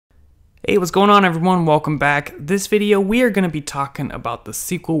Hey, what's going on everyone? Welcome back. This video we are going to be talking about the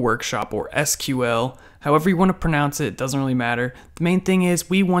SQL Workshop, or SQL. However you want to pronounce it, doesn't really matter. The main thing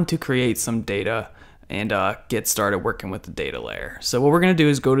is we want to create some data and get started working with the data layer. So what we're going to do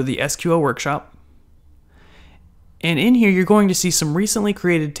is go to the SQL Workshop. And in here you're going to see some recently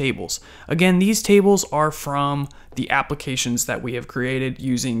created tables. Again, these tables are from the applications that we have created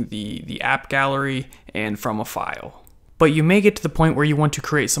using the app gallery and from a file. But you may get to the point where you want to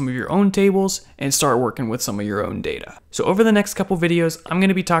create some of your own tables and start working with some of your own data. So over the next couple videos, I'm going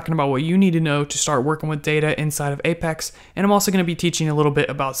to be talking about what you need to know to start working with data inside of Apex, and I'm also going to be teaching a little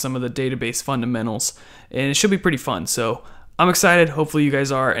bit about some of the database fundamentals, and it should be pretty fun. So I'm excited, hopefully you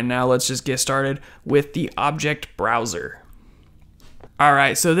guys are, and now let's just get started with the object browser.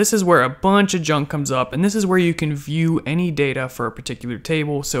 Alright, so this is where a bunch of junk comes up, and this is where you can view any data for a particular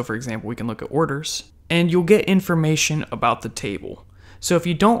table. So for example, we can look at orders, and you'll get information about the table. So if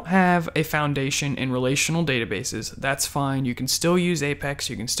you don't have a foundation in relational databases, that's fine. You can still use Apex,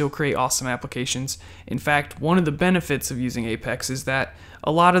 you can still create awesome applications. In fact, one of the benefits of using Apex is that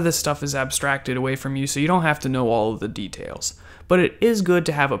a lot of this stuff is abstracted away from you, so you don't have to know all of the details. But it is good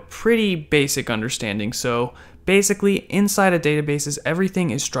to have a pretty basic understanding. So basically, inside of databases,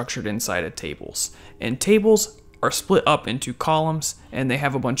 everything is structured inside of tables. And tables are split up into columns, and they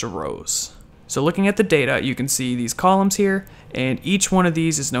have a bunch of rows. So looking at the data, you can see these columns here, and each one of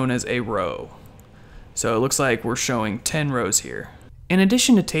these is known as a row. So it looks like we're showing 10 rows here. In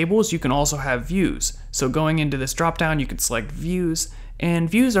addition to tables, you can also have views. So going into this dropdown, you can select views, and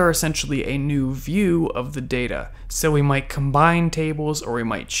views are essentially a new view of the data. So we might combine tables, or we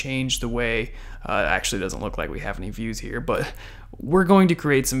might change the way, it actually doesn't look like we have any views here, but we're going to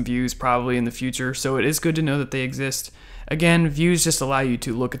create some views probably in the future, so it is good to know that they exist. Again, views just allow you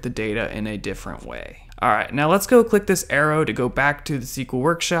to look at the data in a different way. Alright, now let's go click this arrow to go back to the SQL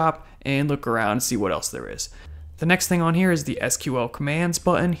Workshop and look around and see what else there is. The next thing on here is the SQL Commands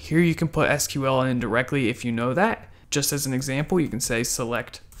button. Here you can put SQL in directly if you know that. Just as an example, you can say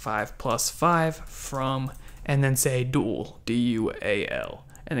select 5 plus 5 from, and then say dual, D-U-A-L,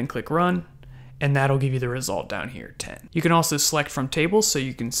 and then click run, and that'll give you the result down here, 10. You can also select from tables, so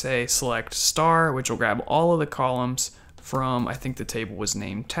you can say select star, which will grab all of the columns from, I think the table was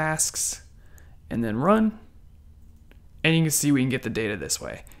named tasks, and then run, and you can see we can get the data this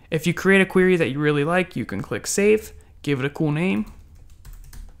way. If you create a query that you really like, you can click save, give it a cool name,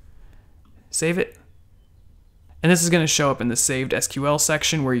 save it, and this is going to show up in the saved SQL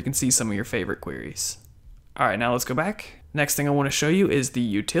section where you can see some of your favorite queries. Alright, now let's go back. Next thing I want to show you is the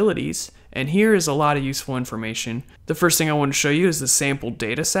utilities, and here is a lot of useful information. The first thing I want to show you is the sample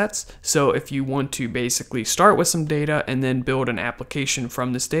data sets. So if you want to basically start with some data and then build an application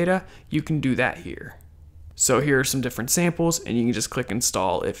from this data, you can do that here. So here are some different samples, and you can just click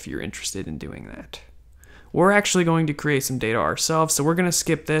install if you're interested in doing that. We're actually going to create some data ourselves, so we're going to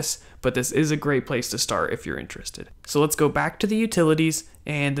skip this, but this is a great place to start if you're interested. So let's go back to the utilities,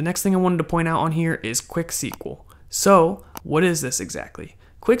 and the next thing I wanted to point out on here is Quick SQL. So what is this exactly?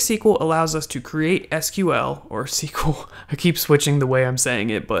 Quick SQL allows us to create SQL, or SQL, I keep switching the way I'm saying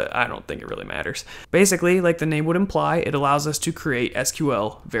it, but I don't think it really matters. Basically, like the name would imply, it allows us to create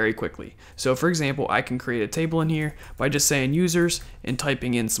SQL very quickly. So for example, I can create a table in here by just saying users and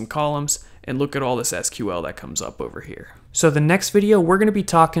typing in some columns, and look at all this SQL that comes up over here. So the next video, we're going to be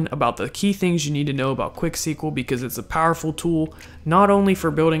talking about the key things you need to know about Quick SQL, because it's a powerful tool, not only for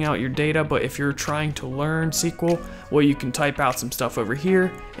building out your data, but if you're trying to learn SQL, well, you can type out some stuff over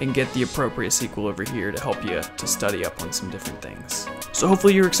here and get the appropriate SQL over here to help you to study up on some different things. So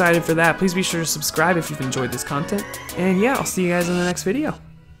hopefully you're excited for that. Please be sure to subscribe if you've enjoyed this content. And yeah, I'll see you guys in the next video.